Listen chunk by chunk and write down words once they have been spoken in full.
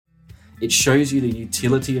It shows you the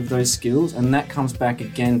utility of those skills, and that comes back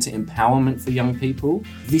again to empowerment for young people.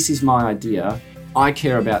 This is my idea. I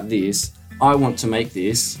care about this. I want to make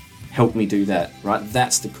this. Help me do that, right?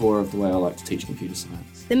 That's the core of the way I like to teach computer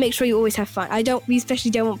science. Then make sure you always have fun. We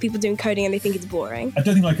especially don't want people doing coding and they think it's boring. I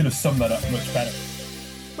don't think I could have summed that up much better.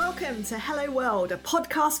 Welcome to Hello World, a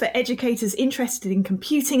podcast for educators interested in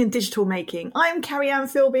computing and digital making. I'm Carrie-Anne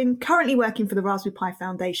Philbin, currently working for the Raspberry Pi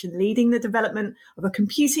Foundation, leading the development of a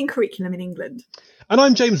computing curriculum in England. And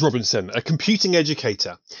I'm James Robinson, a computing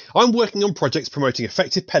educator. I'm working on projects promoting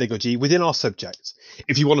effective pedagogy within our subject.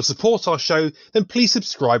 If you want to support our show, then please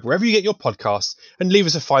subscribe wherever you get your podcasts and leave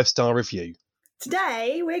us a 5-star review.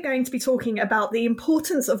 Today, we're going to be talking about the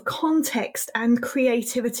importance of context and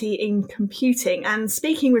creativity in computing and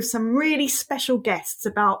speaking with some really special guests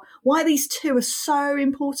about why these two are so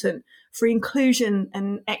important for inclusion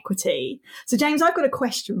and equity. So, James, I've got a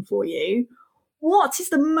question for you. What is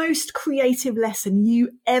the most creative lesson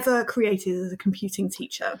you ever created as a computing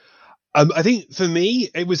teacher? I think for me,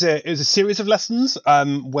 it was a series of lessons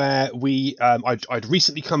where I'd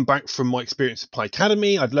recently come back from my experience at Pi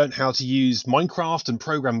Academy. I'd learned how to use Minecraft and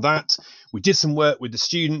program that. We did some work with the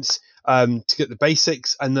students to get the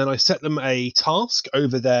basics, and then I set them a task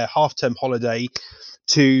over their half-term holiday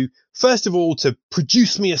to, first of all, to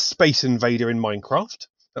produce me a Space Invader in Minecraft.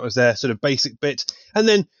 That was their sort of basic bit, and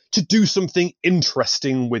then to do something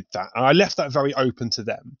interesting with that. And I left that very open to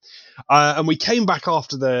them. And we came back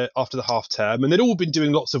after the half term, and they'd all been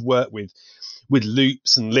doing lots of work with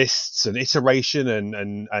loops and lists and iteration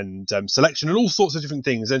and selection and all sorts of different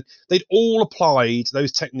things. And they'd all applied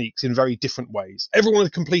those techniques in very different ways. Everyone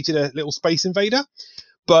had completed a little Space Invader,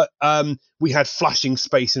 but we had flashing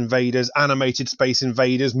Space Invaders, animated Space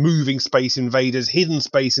Invaders, moving Space Invaders, hidden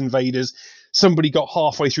Space Invaders. Somebody got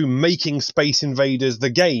halfway through making Space Invaders the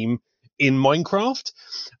game in Minecraft.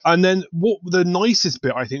 And then what the nicest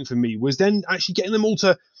bit, I think, for me was then actually getting them all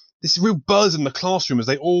to this real buzz in the classroom as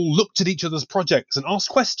they all looked at each other's projects and asked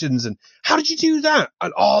questions. And how did you do that?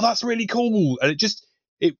 And, oh, that's really cool. And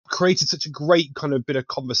it created such a great kind of bit of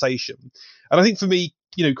conversation. And I think for me,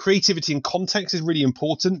 creativity and context is really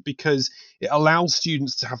important because it allows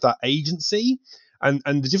students to have that agency, and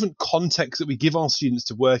the different context that we give our students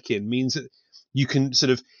to work in means that you can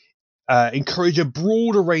sort of encourage a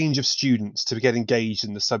broader range of students to get engaged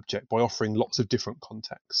in the subject by offering lots of different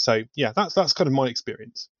contexts. So yeah, that's kind of my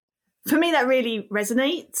experience. For me, that really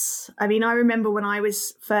resonates. I mean, I remember when I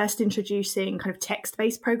was first introducing kind of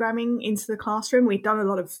text-based programming into the classroom, we'd done a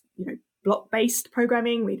lot of, block-based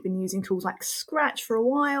programming. We'd been using tools like Scratch for a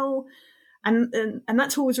while. And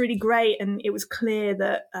that tool was really great. And it was clear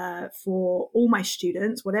that for all my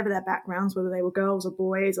students, whatever their backgrounds, whether they were girls or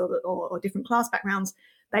boys or different class backgrounds,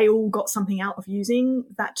 they all got something out of using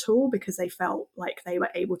that tool because they felt like they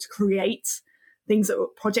were able to create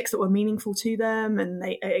projects that were meaningful to them. And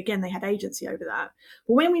they had agency over that.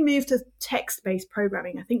 But when we moved to text-based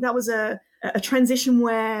programming, I think that was a transition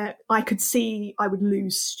where I could see I would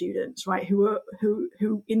lose students, right, who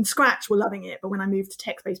in Scratch were loving it, but when I moved to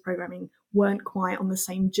text-based programming, weren't quite on the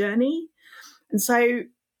same journey. And so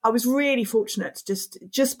I was really fortunate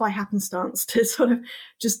just by happenstance to sort of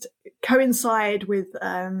just coincide with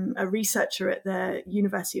a researcher at the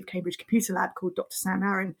University of Cambridge Computer Lab called Dr. Sam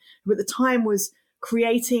Aaron, who at the time was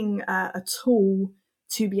creating a tool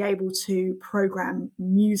to be able to program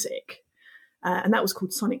music. And that was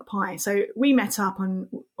called Sonic Pi. So we met up on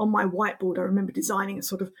my whiteboard. I remember designing a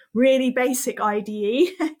sort of really basic IDE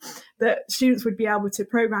that students would be able to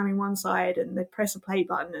program in one side, and they'd press a play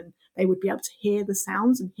button and they would be able to hear the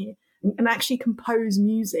sounds and actually compose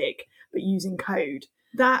music, but using code.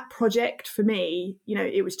 That project for me,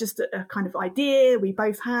 it was just a kind of idea we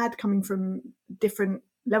both had coming from different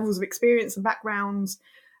levels of experience and backgrounds.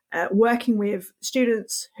 Working with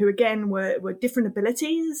students who, again, were different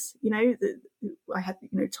abilities. I had,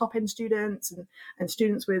 top-end students and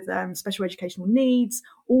students with special educational needs,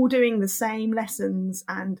 all doing the same lessons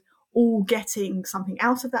and all getting something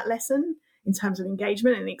out of that lesson in terms of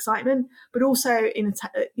engagement and excitement, but also in,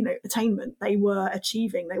 attainment. They were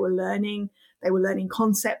achieving, they were learning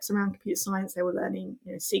concepts around computer science, they were learning,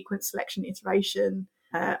 sequence, selection, iteration.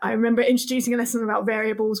 I remember introducing a lesson about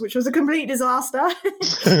variables, which was a complete disaster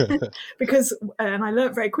because, and I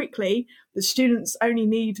learned very quickly, that students only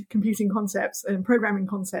need computing concepts and programming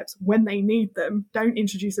concepts when they need them. Don't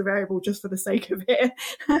introduce a variable just for the sake of it.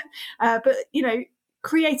 But,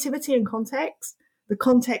 creativity and context, the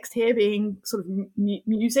context here being sort of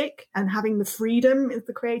music and having the freedom of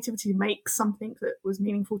the creativity to make something that was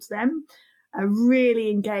meaningful to them,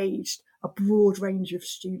 really engaged a broad range of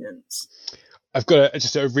students. I've got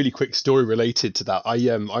just a really quick story related to that. I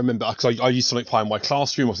remember because I used Sonic Pi in my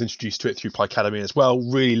classroom. I was introduced to it through Pi Academy as well.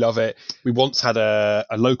 Really love it. We once had a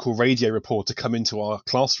local radio reporter come into our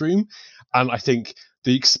classroom, and I think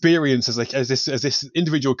the experience as this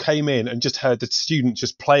individual came in and just heard the student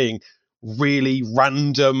just playing really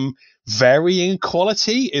random, varying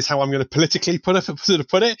quality is how I'm going to politically put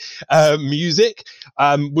it. Music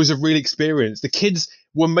was a real experience. The kids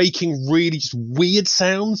were making really just weird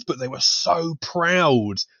sounds, but they were so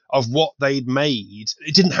proud of what they'd made.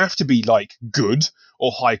 It didn't have to be like good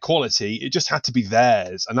or high quality. It just had to be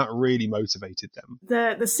theirs, and that really motivated them.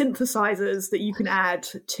 The synthesizers that you can add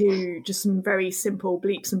to just some very simple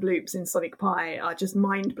bleeps and bloops in Sonic Pi are just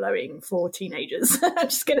mind-blowing for teenagers. I'm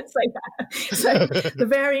just going to say that. So the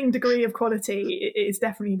varying degree of quality is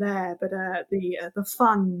definitely there, but the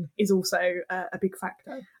fun is also a big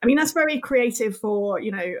factor. I mean, that's very creative for,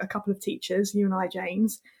 a couple of teachers, you and I,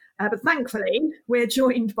 James. But thankfully, we're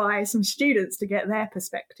joined by some students to get their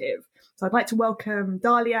perspective. So I'd like to welcome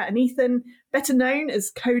Dahlia and Ethan, better known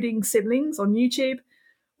as Coding Siblings on YouTube.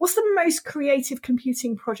 What's the most creative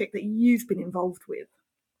computing project that you've been involved with?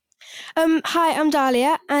 Hi, I'm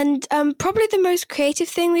Dahlia, and probably the most creative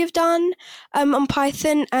thing we've done on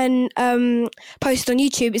Python and posted on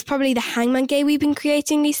YouTube is probably the Hangman game we've been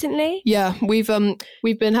creating recently. Yeah, we've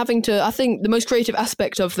been having to. I think the most creative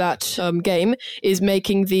aspect of that game is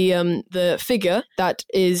making the figure that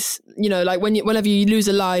is, like whenever you lose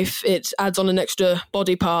a life, it adds on an extra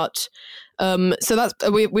body part. So that's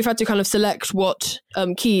we've had to kind of select what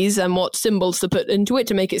keys and what symbols to put into it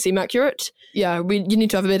to make it seem accurate. Yeah, you need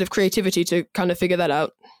to have a bit of creativity to kind of figure that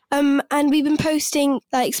out. And we've been posting,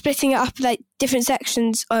 splitting it up different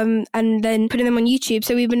sections, and then putting them on YouTube.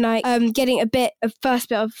 So we've been getting first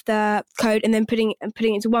bit of the code and then putting it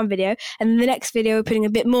into one video, and then the next video we're putting a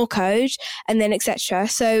bit more code, and then etc.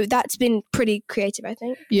 So that's been pretty creative, I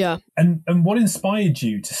think. Yeah. And what inspired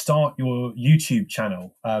you to start your YouTube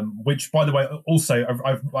channel? Which, by the way, also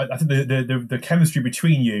I think the chemistry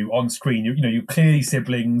between you on screen, you're clearly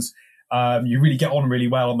siblings. You really get on really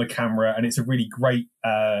well on the camera, and it's a really great,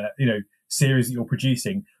 series that you're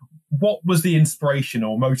producing. What was the inspiration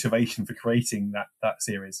or motivation for creating that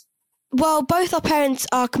series? Well, both our parents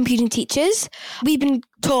are computing teachers. We've been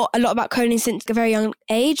taught a lot about coding since a very young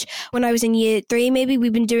age. When I was in year 3, maybe,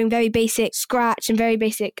 we've been doing very basic Scratch and very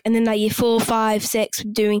basic. And then year 4, 5, 6,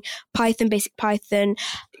 we're doing Python, basic Python.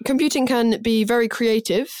 Computing can be very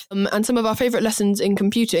creative. And some of our favourite lessons in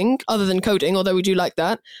computing, other than coding, although we do like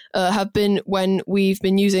that, have been when we've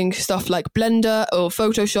been using stuff like Blender or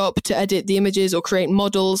Photoshop to edit the images or create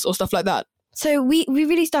models or stuff like that. So we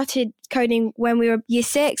really started coding when we were year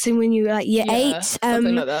 6 and when you were year 8.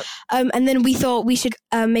 Something like that. And then we thought we should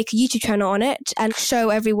make a YouTube channel on it and show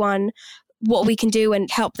everyone what we can do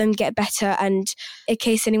and help them get better. And in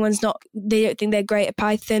case they don't think they're great at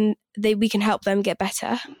Python, we can help them get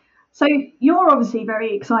better. So you're obviously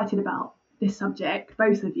very excited about this subject,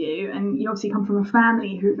 both of you, and you obviously come from a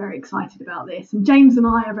family who are very excited about this. And James and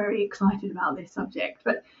I are very excited about this subject,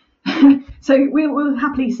 but so we'll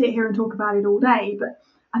happily sit here and talk about it all day. But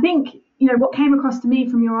I think, what came across to me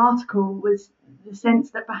from your article was the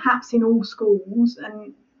sense that perhaps in all schools,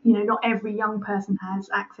 and, not every young person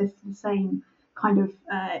has access to the same kind of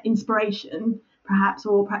inspiration, perhaps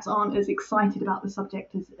aren't as excited about the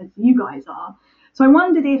subject as you guys are. So I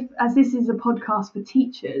wondered if, as this is a podcast for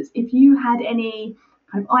teachers, if you had any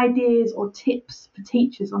kind of ideas or tips for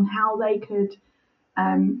teachers on how they could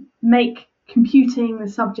make computing, the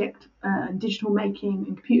subject, digital making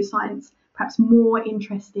and computer science perhaps more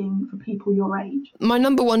interesting for people your age. My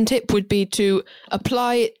number one tip would be to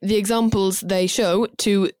apply the examples they show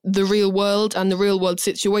to the real world and the real world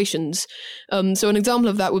situations. So an example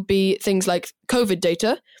of that would be things like COVID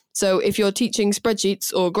data. So if you're teaching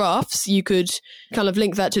spreadsheets or graphs, you could kind of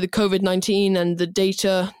link that to the COVID-19 and the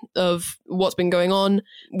data of what's been going on.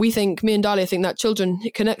 Me and Dahlia think that children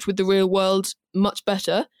connect with the real world much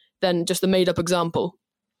better than just a made-up example.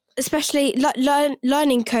 Especially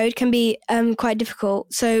learning code can be quite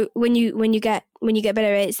difficult. So when you get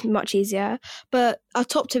better at it, it's much easier. But our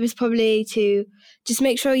top tip is probably to just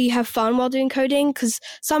make sure you have fun while doing coding, because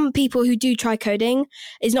some people who do try coding,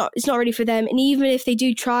 it's not really for them. And even if they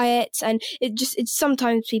do try it, and it's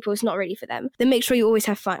sometimes it's not really for them, then make sure you always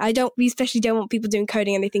have fun. We especially don't want people doing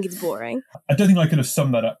coding and they think it's boring. I don't think I could have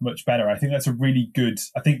summed that up much better. I think that's a really good,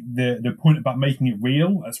 I think the point about making it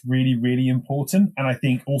real, that's really, really important. And I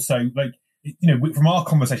think also, from our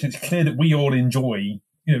conversation, it's clear that we all enjoy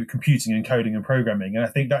computing and coding and programming. And I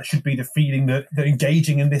think that should be the feeling that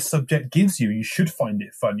engaging in this subject gives you. You should find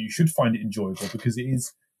it fun. You should find it enjoyable because it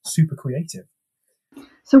is super creative.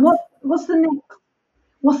 So what's the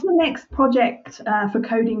next project for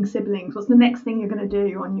Coding Siblings? What's the next thing you're going to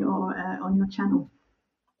do on your channel?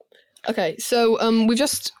 Okay, so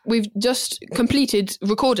we've just completed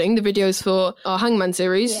recording the videos for our Hangman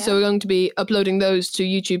series, so we're going to be uploading those to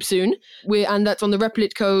YouTube soon. And that's on the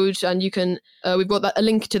Replit code, and you can we've got a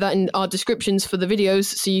link to that in our descriptions for the videos,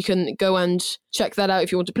 so you can go and check that out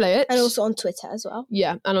if you want to play it. And also on Twitter as well.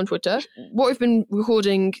 Yeah, and on Twitter. What we've been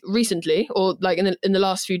recording recently, or like in the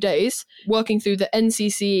last few days, working through the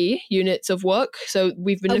NCCE units of work. So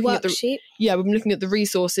we've been looking at the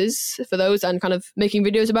resources for those and kind of making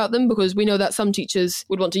videos about them, because we know that some teachers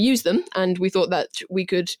would want to use them, and we thought that we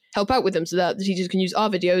could help out with them so that the teachers can use our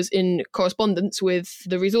videos in correspondence with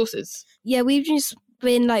the resources. Yeah, we've just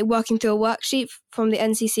been like working through a worksheet from the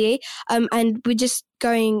NCCE, and we're just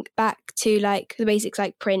going back to like the basics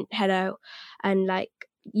like print, hello, and like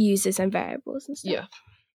users and variables and stuff. Yeah.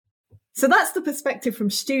 So that's the perspective from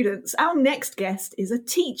students. Our next guest is a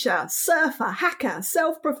teacher, surfer, hacker,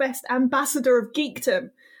 self-professed ambassador of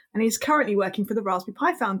geekdom, and is currently working for the Raspberry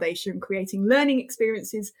Pi Foundation, creating learning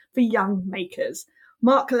experiences for young makers.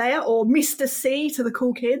 Mark Layer, or Mr. C to the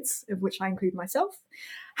cool kids, of which I include myself.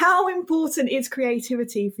 How important is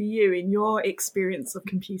creativity for you in your experience of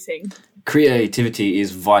computing? Creativity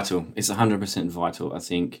is vital. It's 100% vital, I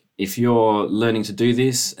think. If you're learning to do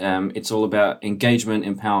this, it's all about engagement,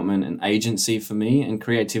 empowerment, and agency for me, and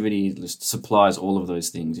creativity supplies all of those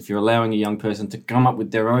things. If you're allowing a young person to come up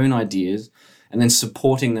with their own ideas and then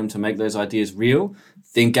supporting them to make those ideas real,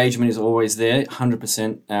 the engagement is always there,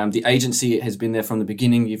 100%. The agency has been there from the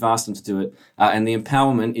beginning. You've asked them to do it. And the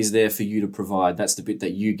empowerment is there for you to provide. That's the bit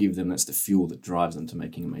that you give them. That's the fuel that drives them to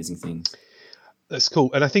making amazing things. That's cool.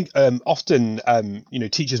 And I think often,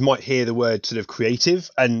 teachers might hear the word sort of creative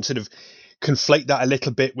and sort of conflate that a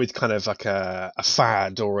little bit with kind of like a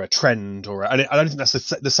fad or a trend, and I don't think that's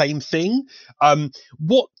the same thing.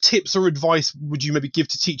 What tips or advice would you maybe give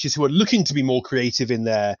to teachers who are looking to be more creative in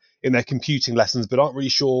their computing lessons but aren't really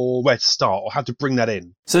sure where to start or how to bring that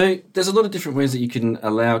in? So there's a lot of different ways that you can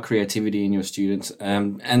allow creativity in your students,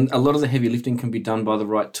 and a lot of the heavy lifting can be done by the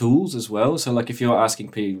right tools as well. So like if you're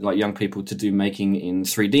asking young people to do making in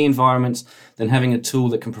 3D environments, then having a tool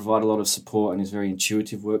that can provide a lot of support and is very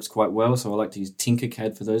intuitive works quite well. So I like to use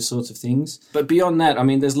Tinkercad for those sorts of things. But beyond that, I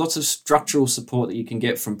mean, there's lots of structural support that you can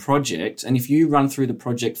get from projects. And if you run through the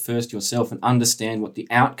project first yourself and understand what the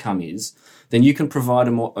outcome is, then you can provide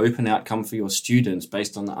a more open outcome for your students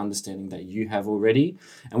based on the understanding that you have already.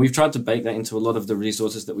 And we've tried to bake that into a lot of the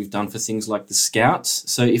resources that we've done for things like the Scouts.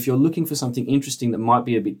 So if you're looking for something interesting that might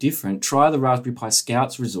be a bit different, try the Raspberry Pi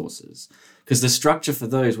Scouts resources, because the structure for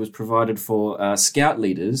those was provided for Scout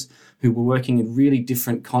leaders who were working in really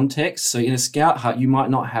different contexts. So in a Scout hut, you might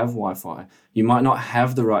not have Wi-Fi. You might not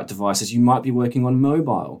have the right devices. You might be working on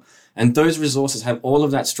mobile. And those resources have all of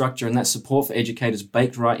that structure and that support for educators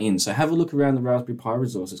baked right in. So have a look around the Raspberry Pi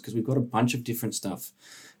resources, because we've got a bunch of different stuff.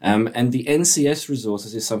 And the NCS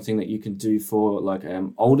resources is something that you can do for like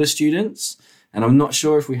older students. And I'm not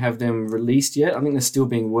sure if we have them released yet. I think they're still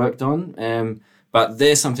being worked on. But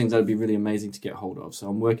they're something that would be really amazing to get hold of. So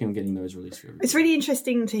I'm working on getting those released for everybody. It's really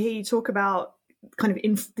interesting to hear you talk about kind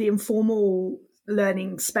of the informal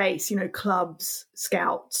learning space, clubs,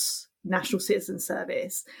 Scouts, National Citizen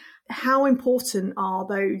Service. How important are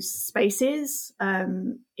those spaces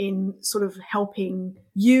in sort of helping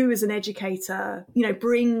you as an educator,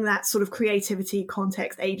 bring that sort of creativity,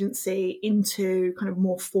 context, agency into kind of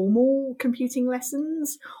more formal computing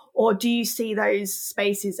lessons? Or do you see those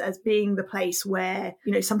spaces as being the place where,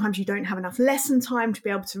 sometimes you don't have enough lesson time to be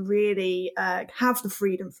able to really have the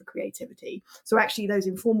freedom for creativity? So actually those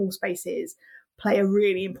informal spaces play a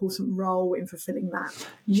really important role in fulfilling that.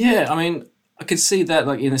 Yeah, I mean, I could see that,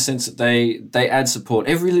 like, in the sense that they add support.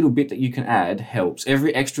 Every little bit that you can add helps.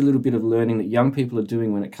 Every extra little bit of learning that young people are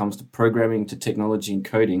doing when it comes to programming, to technology and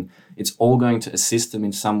coding, it's all going to assist them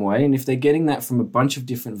in some way. And if they're getting that from a bunch of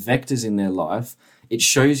different vectors in their life, it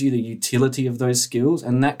shows you the utility of those skills.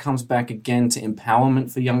 And that comes back again to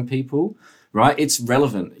empowerment for young people, right? It's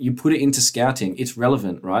relevant. You put it into Scouting, it's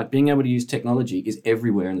relevant, right? Being able to use technology is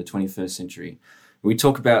everywhere in the 21st century. We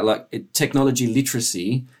talk about like technology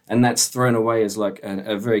literacy, and that's thrown away as like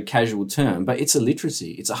a very casual term, but it's a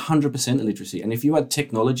literacy. It's 100% a literacy. And if you are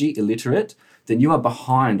technology illiterate, then you are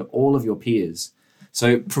behind all of your peers.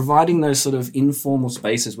 So providing those sort of informal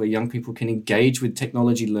spaces where young people can engage with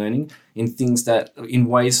technology learning in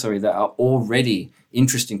ways that are already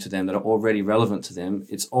interesting to them, that are already relevant to them,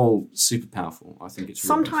 it's all super powerful. I think it's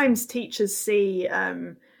really sometimes teachers see,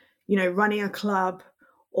 running a club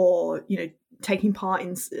or, taking part in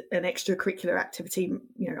an extracurricular activity,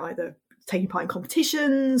 either taking part in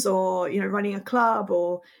competitions or, you know, running a club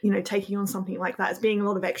or, you know, taking on something like that as being a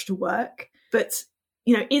lot of extra work. But,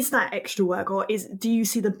 you know, is that extra work, or do you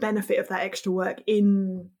see the benefit of that extra work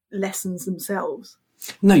in lessons themselves?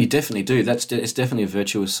 No, you definitely do. It's definitely a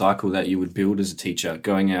virtuous cycle that you would build as a teacher,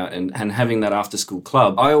 going out and having that after school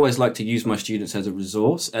club. I always like to use my students as a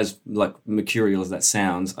resource, as like mercurial as that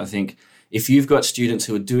sounds. I think if you've got students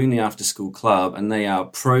who are doing the after school club and they are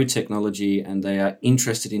pro technology and they are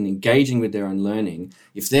interested in engaging with their own learning,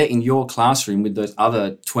 if they're in your classroom with those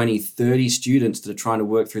other 20, 30 students that are trying to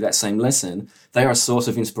work through that same lesson, they are a source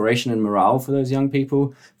of inspiration and morale for those young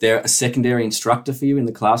people. They're a secondary instructor for you in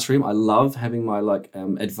the classroom. I love having my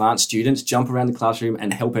advanced students jump around the classroom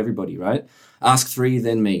and help everybody, right? Ask three,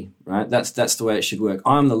 then me, right? That's the way it should work.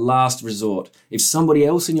 I'm the last resort. If somebody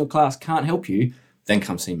else in your class can't help you, then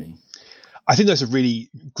come see me. I think that's a really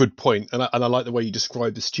good point, and I like the way you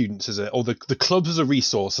describe the students the clubs as a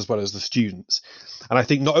resource as well as the students. And I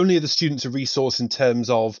think not only are the students a resource in terms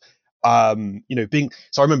of being.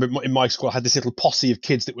 So I remember in my school I had this little posse of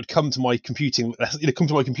kids that would come to my computing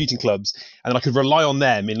clubs, and I could rely on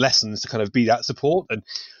them in lessons to kind of be that support. And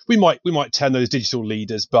we might term those digital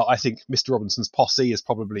leaders, but I think Mr. Robinson's posse is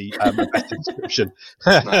probably a better description.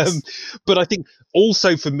 Nice. But I think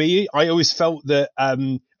also for me, I always felt that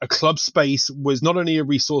a club space was not only a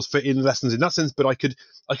resource for in lessons in that sense, but I could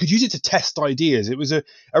use it to test ideas. It was a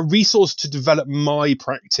resource to develop my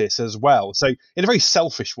practice as well. So in a very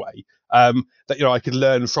selfish way, that I could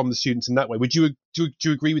learn from the students in that way. Would you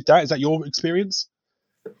agree with that? Is that your experience?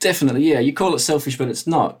 Definitely, yeah. You call it selfish, but it's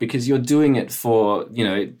not, because you're doing it for,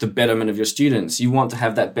 the betterment of your students. You want to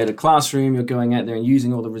have that better classroom. You're going out there and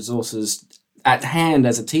using all the resources at hand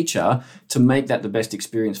as a teacher to make that the best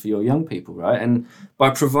experience for your young people, right? And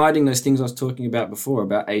by providing those things I was talking about before,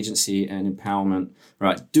 about agency and empowerment,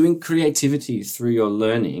 right? Doing creativity through your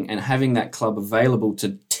learning and having that club available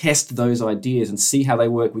to test those ideas and see how they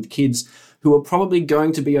work with kids who are probably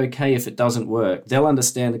going to be okay if it doesn't work. They'll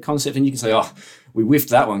understand the concept and you can say, oh, we whiffed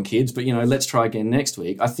that one, kids, but, let's try again next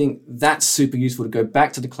week. I think that's super useful to go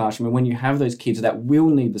back to the classroom. And when you have those kids that will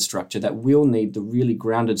need the structure, that will need the really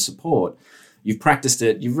grounded support, you've practiced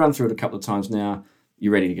it, you've run through it a couple of times now,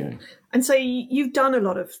 you're ready to go. And so you've done a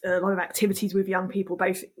lot of activities with young people,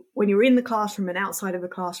 both when you're in the classroom and outside of the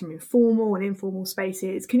classroom, in formal and informal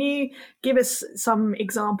spaces. Can you give us some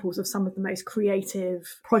examples of some of the most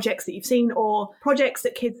creative projects that you've seen, or projects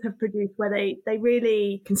that kids have produced where they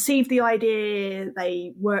really conceived the idea,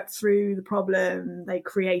 they worked through the problem, they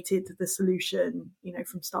created the solution,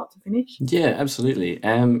 from start to finish? Yeah, absolutely.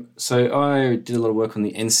 So I did a lot of work on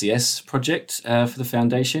the NCS project for the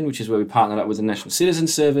foundation, which is where we partnered up with the National Citizen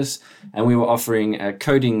Service. And we were offering a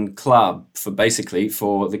coding club for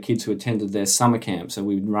the kids who attended their summer camp. So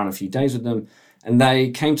we would run a few days with them. And they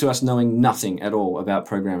came to us knowing nothing at all about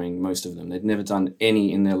programming, most of them. They'd never done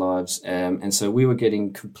any in their lives. And so we were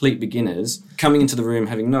getting complete beginners coming into the room,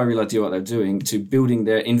 having no real idea what they were doing, to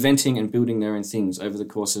inventing and building their own things over the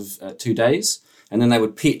course of 2 days. And then they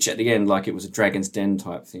would pitch at the end like it was a Dragon's Den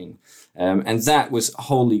type thing. And that was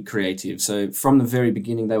wholly creative. So from the very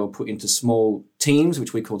beginning, they were put into small teams,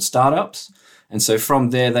 which we called startups. And so from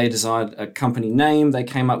there, they designed a company name. They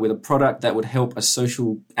came up with a product that would help a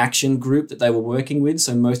social action group that they were working with.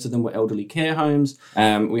 So most of them were elderly care homes.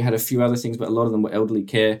 We had a few other things, but a lot of them were elderly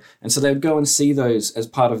care. And so they would go and see those as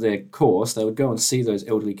part of their course. They would go and see those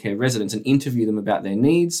elderly care residents and interview them about their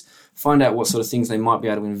needs, find out what sort of things they might be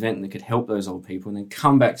able to invent that could help those old people, and then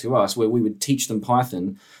come back to us where we would teach them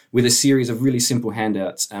Python with a series of really simple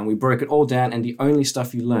handouts. And we broke it all down, and the only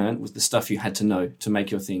stuff you learned was the stuff you had to know to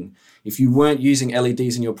make your thing. If you weren't using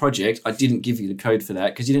LEDs in your project, I didn't give you the code for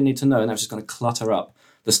that because you didn't need to know, and that was just going to clutter up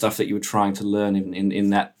the stuff that you were trying to learn in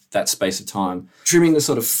that space of time. Trimming the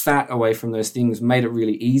sort of fat away from those things made it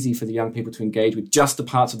really easy for the young people to engage with just the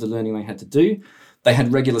parts of the learning they had to do. They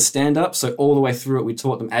had regular stand-up, so all the way through it, we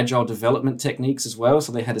taught them agile development techniques as well.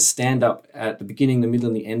 So they had a stand-up at the beginning, the middle,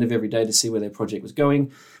 and the end of every day to see where their project was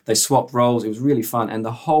going. They swapped roles. It was really fun. And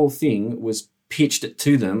the whole thing was pitched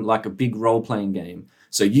to them like a big role-playing game.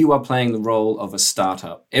 So you are playing the role of a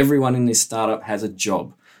startup. Everyone in this startup has a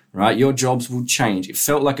job, right? Your jobs will change. It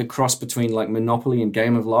felt like a cross between like Monopoly and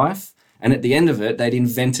Game of Life. And at the end of it, they'd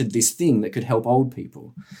invented this thing that could help old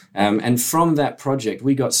people. And from that project,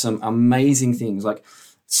 we got some amazing things. Like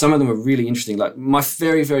some of them were really interesting. Like my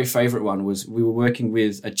very, very favorite one was we were working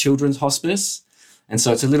with a children's hospice. And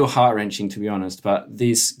so it's a little heart-wrenching, to be honest. But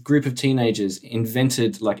this group of teenagers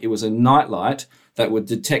invented, like it was a nightlight that would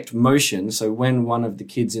detect motion. So when one of the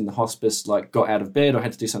kids in the hospice like got out of bed or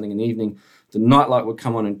had to do something in the evening, the nightlight would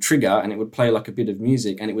come on and trigger, and it would play like a bit of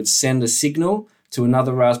music, and it would send a signal to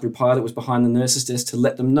another Raspberry Pi that was behind the nurse's desk to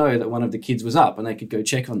let them know that one of the kids was up and they could go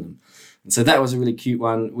check on them. And so that was a really cute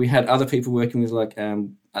one. We had other people working with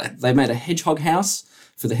they made a hedgehog house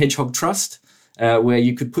for the Hedgehog Trust, where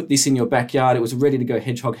you could put this in your backyard. It was a ready-to-go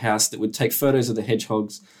hedgehog house that would take photos of the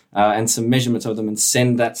hedgehogs and some measurements of them and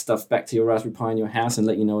send that stuff back to your Raspberry Pi in your house and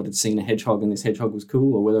let you know it had seen a hedgehog and this hedgehog was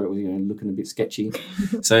cool, or whether it was looking a bit sketchy.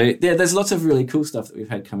 So yeah, there's lots of really cool stuff that we've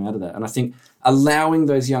had come out of that. And I think allowing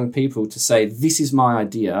those young people to say, this is my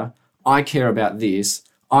idea, I care about this,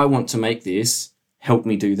 I want to make this, help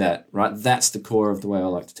me do that, right? That's the core of the way I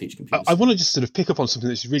like to teach computers. I want to just sort of pick up on something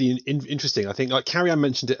that's really interesting. I think, like Carrie-Anne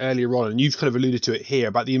mentioned it earlier on, and you've kind of alluded to it here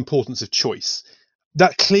about the importance of choice.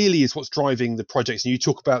 That clearly is what's driving the projects. And you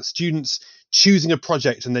talk about students choosing a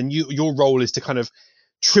project, and then your role is to kind of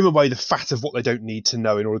trim away the fat of what they don't need to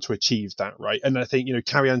know in order to achieve that, right? And I think,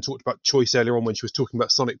 Carrie-Anne talked about choice earlier on when she was talking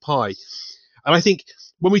about Sonic Pi. And I think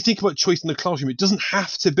when we think about choice in the classroom, it doesn't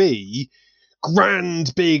have to be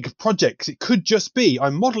grand big projects. It could just be,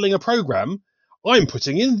 I'm modeling a program, I'm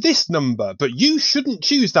putting in this number, but you shouldn't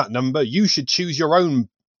choose that number, you should choose your own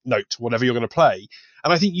note, whatever you're going to play.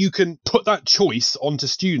 And I think you can put that choice onto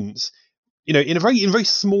students in very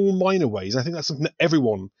small minor ways. I think that's something that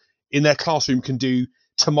everyone in their classroom can do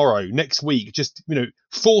tomorrow, next week. Just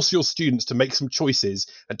force your students to make some choices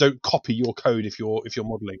and don't copy your code if you're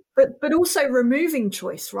modeling, but also removing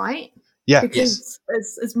choice, right? Yeah, because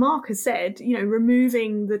as Mark has said,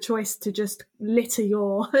 removing the choice to just litter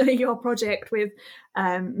your project with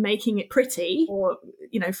making it pretty or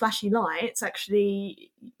flashy lights,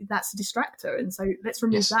 actually that's a distractor, and so let's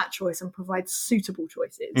remove that choice and provide suitable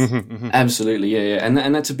choices. Absolutely, yeah. And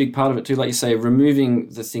that's a big part of it too, like you say, removing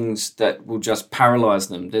the things that will just paralyze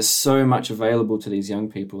them. There's so much available to these young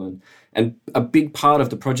people, and a big part of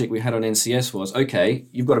the project we had on NCS was, okay,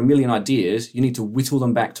 you've got a million ideas, you need to whittle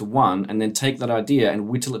them back to one, and then take that idea and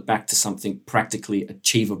whittle it back to something practically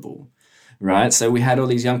achievable, right? So we had all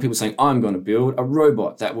these young people saying, I'm going to build a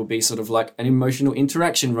robot that will be sort of like an emotional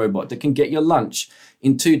interaction robot that can get your lunch.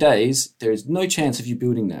 In 2 days, there is no chance of you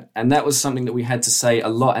building that. And that was something that we had to say a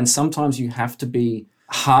lot. And sometimes you have to be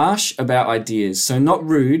harsh about ideas. So not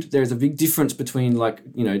rude. There's a big difference between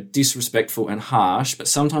disrespectful and harsh, but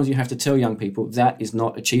sometimes you have to tell young people that is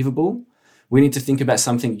not achievable. We need to think about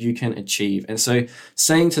something you can achieve. And so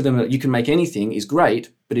saying to them that you can make anything is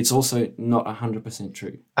great, but it's also not 100%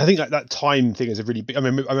 true. I think that time thing is a really big, I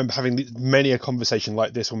remember having many a conversation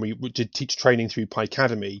like this when we did teacher training through Pi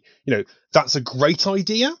Academy. That's a great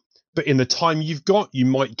idea, but in the time you've got, you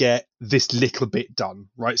might get this little bit done,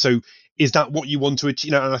 right? So is that what you want to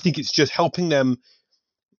achieve? And I think it's just helping them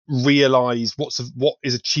realize what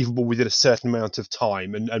is achievable within a certain amount of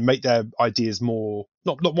time and make their ideas more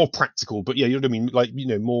not more practical, but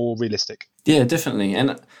more realistic. Yeah, definitely.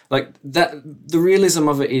 And like that, the realism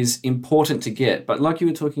of it is important to get, but like you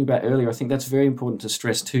were talking about earlier, I think that's very important to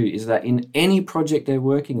stress too, is that in any project they're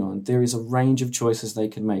working on, there is a range of choices they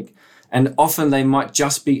can make. And often they might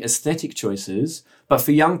just be aesthetic choices, but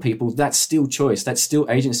for young people, that's still choice, that's still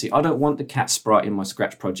agency. I don't want the cat sprite in my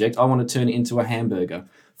Scratch project, I want to turn it into a hamburger.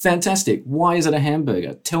 Fantastic. Why is it a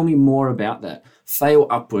hamburger? Tell me more about that. Fail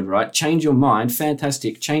upward, right? Change your mind.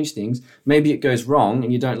 Fantastic. Change things. Maybe it goes wrong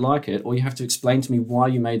and you don't like it, or you have to explain to me why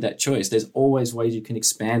you made that choice. There's always ways you can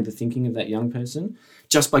expand the thinking of that young person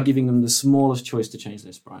just by giving them the smallest choice to change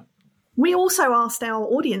their sprite. We also asked our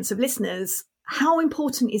audience of listeners, how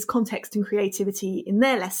important is context and creativity in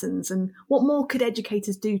their lessons, and what more could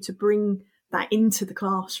educators do to bring that into the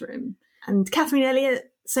classroom? And Catherine Elliott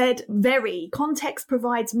said, very. Context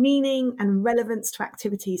provides meaning and relevance to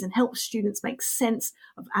activities and helps students make sense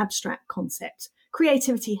of abstract concepts.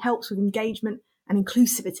 Creativity helps with engagement and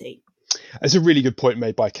inclusivity. That's a really good point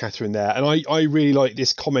made by Catherine there. And I really like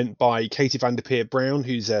this comment by Katie van der Peer Brown,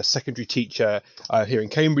 who's a secondary teacher here in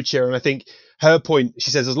Cambridgeshire. And I think her point,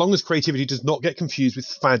 she says, as long as creativity does not get confused with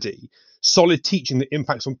faddy, solid teaching that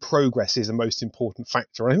impacts on progress is the most important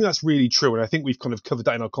factor. And I think that's really true. And I think we've kind of covered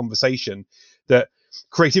that in our conversation, that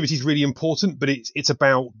creativity is really important, but it's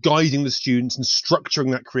about guiding the students and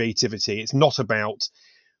structuring that creativity. It's not about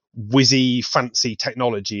whizzy, fancy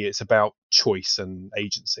technology. It's about choice and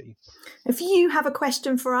agency. If you have a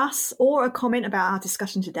question for us or a comment about our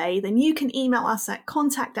discussion today, then you can email us at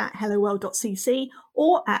contact@helloworld.cc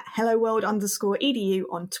or at helloworld_edu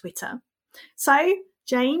on Twitter. So,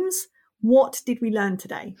 James, what did we learn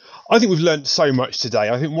today? I think we've learned so much today.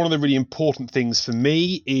 I think one of the really important things for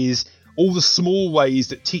me is all the small ways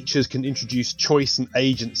that teachers can introduce choice and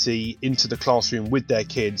agency into the classroom with their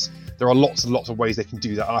kids. There are lots and lots of ways they can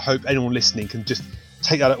do that. I hope anyone listening can just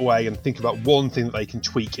take that away and think about one thing that they can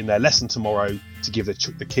tweak in their lesson tomorrow to give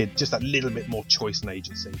the kid just that little bit more choice and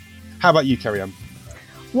agency. How about you, Kerry-Ann?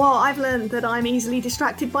 Well, I've learned that I'm easily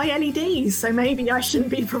distracted by LEDs, so maybe I shouldn't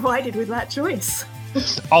be provided with that choice.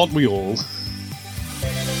 Aren't we all?